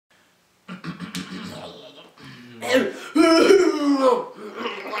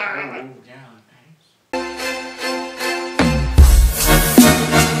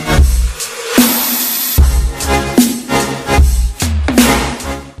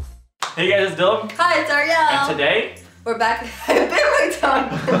Hey guys, it's Dylan. Hi, it's Ariel. And today, we're back. I bit my tongue.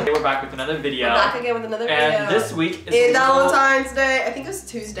 Today we're back with another video. We're back again with another video. And this week is it's Valentine's Day. I think it was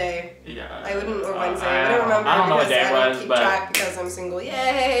Tuesday. Yeah. I wouldn't, or Wednesday. I don't remember. I don't know what day it was, keep but track because I'm single.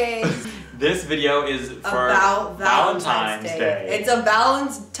 Yay! This video is for about Valentine's Day. It's a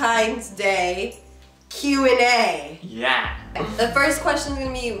Valentine's Day Q&A. Yeah. The first question is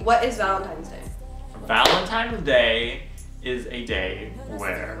gonna be, what is Valentine's Day? Valentine's Day is a day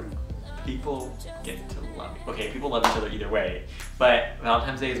where people get to love. Okay, people love each other either way, but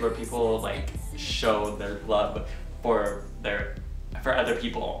Valentine's Day is where people like show their love for other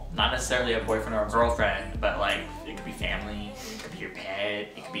people. Not necessarily a boyfriend or a girlfriend, but like it could be family, it could be your pet,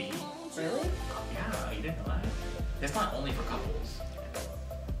 it could be. Really? Yeah, you didn't know that. It's not only for couples.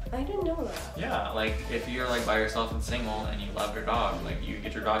 I didn't know that. Yeah, like if you're like by yourself and single and you love your dog, like you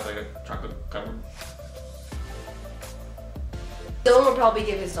get your dog like a chocolate covered. Dylan would probably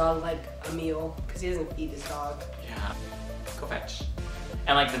give his dog like a meal because he doesn't feed his dog. Yeah, go fetch.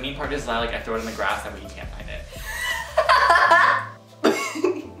 And like the mean part is that like I throw it in the grass that way he can't find it.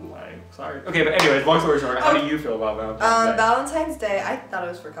 Like, sorry. Okay, but anyways, long story short, how do you feel about Valentine's Day? Valentine's Day, I thought it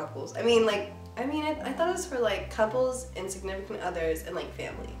was for couples. I thought it was for like couples and significant others and like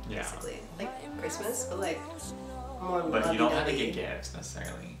family, basically. Like Christmas, but like more. But you don't have to get gifts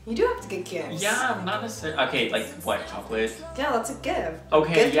necessarily. You do have to get gifts. Yeah, not necessarily. Okay, like what, chocolate? Yeah, that's a gift.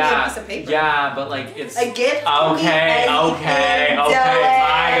 Okay, gift yeah. Can be a piece of paper. Yeah, but like it's a gift. Okay, okay. My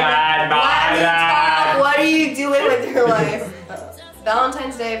bad. What are you doing with your life?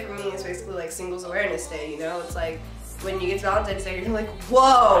 Valentine's Day for me is basically like Singles Awareness Day. You know, it's like when you get to Valentine's Day, you're like,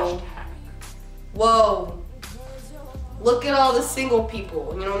 whoa. Whoa, look at all the single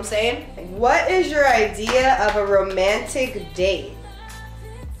people, you know what I'm saying? What is your idea of a romantic date?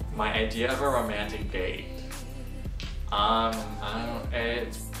 My idea of a romantic date? I don't know,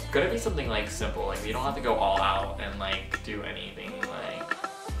 it's gonna be something like simple, like you don't have to go all out and like do anything like,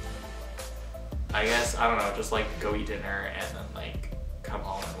 I guess, I don't know, just like go eat dinner and then like come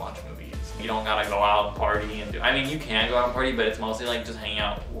home and watch movies. You don't gotta go out and party and do, I mean you can go out and party, but it's mostly like just hanging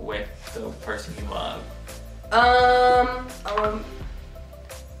out with the person you love.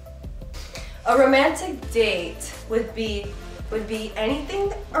 A romantic date would be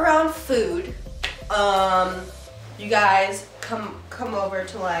anything around food. You guys come over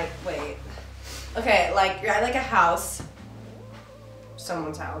to like, okay, like you're at like a house,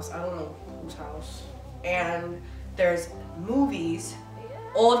 someone's house, I don't know whose house, and there's movies,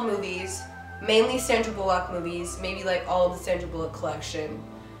 old movies, mainly Sandra Bullock movies, maybe like all of the Sandra Bullock collection,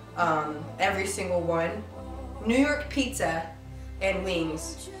 every single one, New York pizza and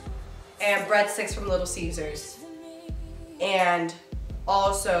wings, and breadsticks from Little Caesars, and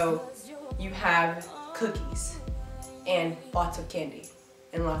also you have cookies and lots of candy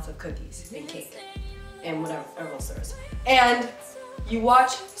and lots of cookies and cake and whatever else there is, and you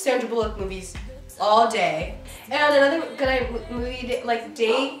watch Sandra Bullock movies all day. And another good movie date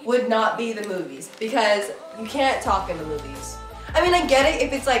would not be the movies, because you can't talk in the movies. I mean, I get it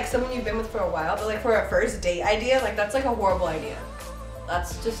if it's like someone you've been with for a while, but like for a first date idea, like that's like a horrible idea.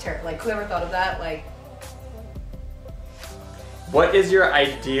 That's just terrible. Like whoever thought of that, like. What is your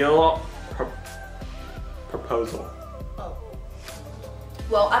ideal proposal? Oh.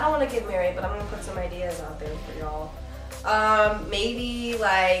 Well, I don't want to get married, but I'm gonna put some ideas out there for y'all. Maybe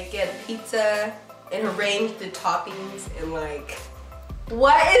like get a pizza and arrange the toppings and like.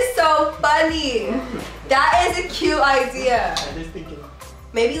 What is so funny? That is a cute idea. I'm just thinking.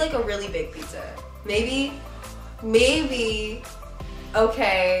 Maybe like a really big pizza. Maybe,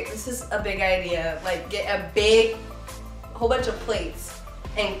 okay, this is a big idea. Like get a whole bunch of plates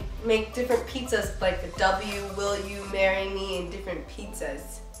and make different pizzas, like the W, will you marry me, and different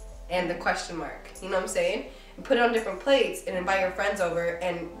pizzas and the question mark. You know what I'm saying? And put it on different plates and invite your friends over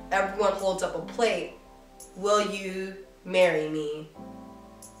and everyone holds up a plate. Will you marry me?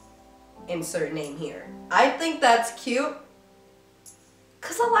 Insert name here. I think that's cute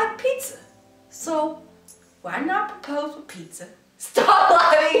because I like pizza. So why not propose with pizza? Stop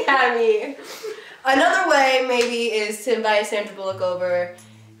laughing at me. Another way maybe is to invite Sandra Bullock over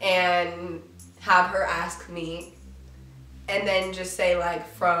and have her ask me, and then just say like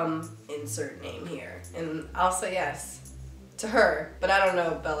from insert name here, and I'll say yes to her, but I don't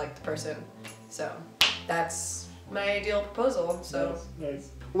know about like the person. So that's my ideal proposal. So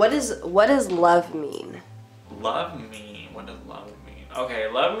nice. What does love mean? Love mean? What does love mean? Okay,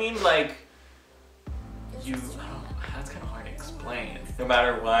 love means like that's kind of hard to explain. No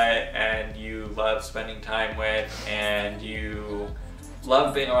matter what, and you love spending time with, and you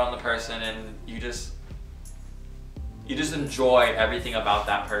love being around the person, and you just You just enjoy everything about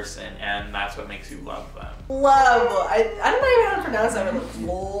that person, and that's what makes you love them. Love. I don't know even how to pronounce that.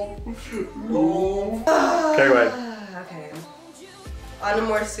 Love. Okay, go ahead. Okay. On a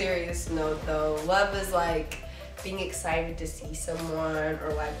more serious note though, love is like being excited to see someone,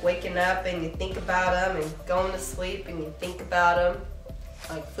 or like waking up and you think about them, and going to sleep and you think about them,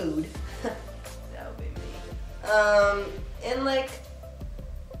 like food. That would be me. And like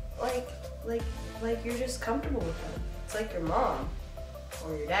you're just comfortable with them. It's like your mom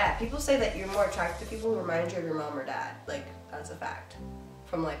or your dad. People say that you're more attracted to people who remind you of your mom or dad. Like, that's a fact.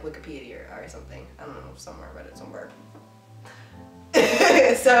 From like Wikipedia or something. I don't know, somewhere, but it's somewhere.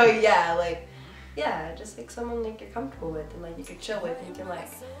 So yeah, like, yeah, just like someone like you're comfortable with and like you can chill with, and you can like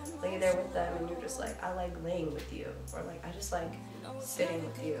lay there with them, and you're just like, I like laying with you, or like I just like sitting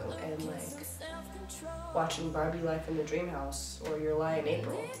with you and like watching Barbie Life in the Dream House, or Your Lie in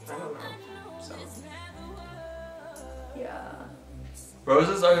April. I don't know. So yeah.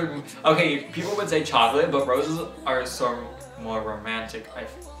 Roses are, okay, people would say chocolate, but roses are so more romantic.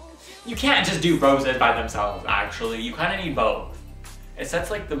 You can't just do roses by themselves, actually. You kind of need both. It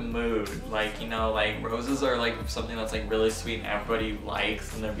sets like the mood, like, you know, like roses are like something that's like really sweet and everybody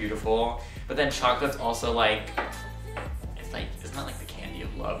likes and they're beautiful. But then chocolate's also like, it's like, isn't that like the candy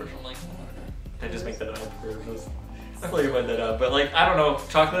of love or something like that? I just make that up. I feel like I made that up, but like, I don't know,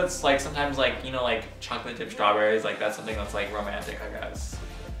 chocolate's like sometimes like, you know, like chocolate dipped strawberries, like that's something that's like romantic, I guess.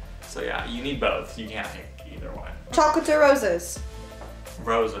 So yeah, you need both. You can't pick either one. Chocolates or roses?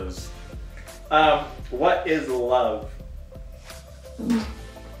 Roses. What is love?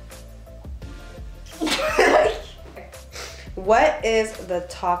 What is the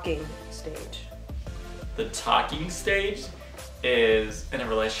talking stage? The talking stage is, in a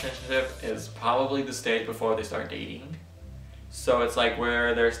relationship, is probably the stage before they start dating. So it's like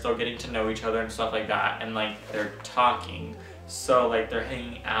where they're still getting to know each other and stuff like that, and like they're talking. So like they're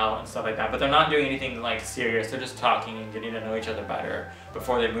hanging out and stuff like that, but they're not doing anything like serious. They're just talking and getting to know each other better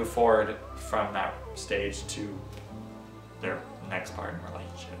before they move forward from that stage to their next part in the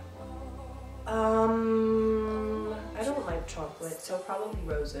relationship. I don't like chocolate, so probably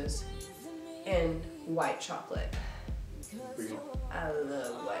roses and white chocolate. I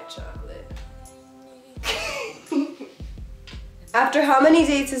love white chocolate. After how many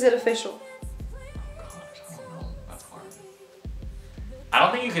dates is it official? Oh gosh, I don't know. That's hard. I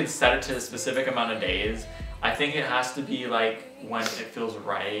don't think you can set it to a specific amount of days. I think it has to be like when it feels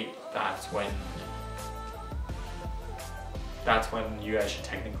right. That's when you guys should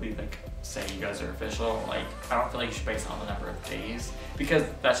technically like say you guys are official. Like, I don't feel like you should base it on the number of days, because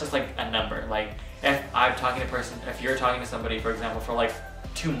that's just like a number. Like, if I'm talking to a person, if you're talking to somebody, for example, for like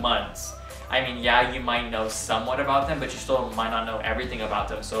 2 months, I mean, yeah, you might know somewhat about them, but you still might not know everything about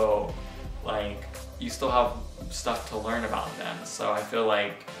them. So like, you still have stuff to learn about them. So I feel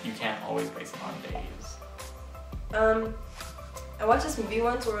like you can't always base it on days. I watched this movie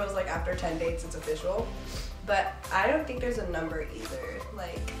once where it was like after 10 dates it's official, but I don't think there's a number either.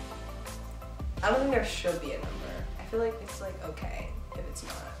 Like, I don't think there should be a number. I feel like it's like okay if it's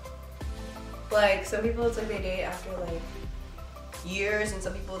not. Like, some people it's like they date after like years, and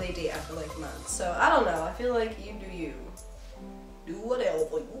some people they date after like months. So I don't know. I feel like you do you. Do whatever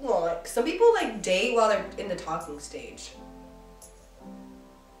you want. Some people like date while they're in the talking stage.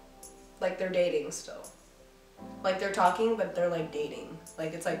 Like they're dating still. Like they're talking but they're like dating.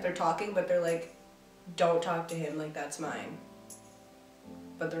 Like it's like they're talking but they're like, don't talk to him, like that's mine.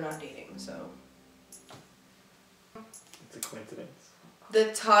 But they're not dating, so. It's a coincidence.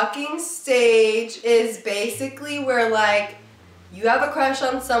 The talking stage is basically where like you have a crush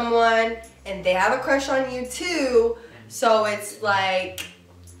on someone and they have a crush on you too. So it's like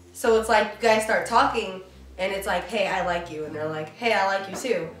you guys start talking and it's like, hey, I like you, and they're like, hey, I like you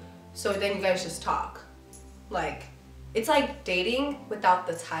too. So then you guys just talk. Like, it's like dating without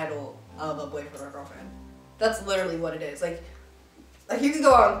the title of a boyfriend or girlfriend. That's literally what it is. Like you could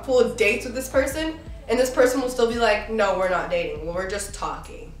go on full dates with this person and this person will still be like, no, we're not dating. Well, we're just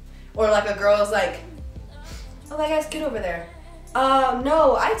talking. Or like a girl is like, oh, that guy's cute over there.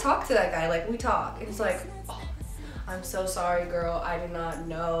 No, I talk to that guy. Like, we talk. And it's like, oh, I'm so sorry, girl. I did not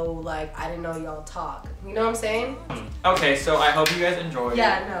know. Like, I didn't know y'all talk. You know what I'm saying? Okay, so I hope you guys enjoyed.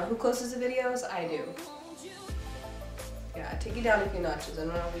 Yeah, no. Who closes the videos? I do. Yeah, take it down a few notches. I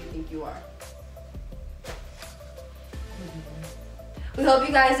don't know who you think you are. We hope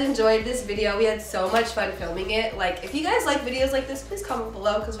you guys enjoyed this video. We had so much fun filming it. Like, if you guys like videos like this, please comment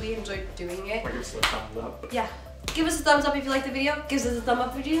below because we enjoyed doing it. Or give us a thumbs up. Yeah. Give us a thumbs up if you liked the video. Give us a thumbs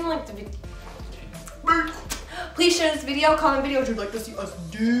up if you didn't like the video. Please share this video, comment video what you'd like to see us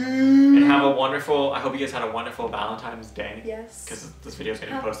do. And have a wonderful, I hope you guys had a wonderful Valentine's Day. Yes. Because this video is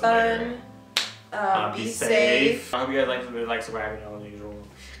going to be posted fun. later. Be safe. I hope you guys like this video, like, subscribe, you know, the usual.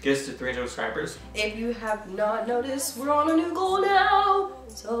 Get us to 300 subscribers. If you have not noticed, we're on a new goal now.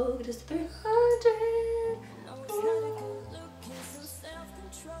 So just 300.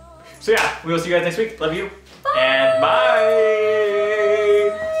 So yeah, we will see you guys next week. Love you. Bye. And bye.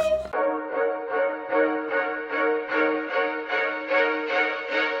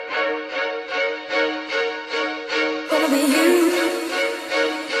 Wanna be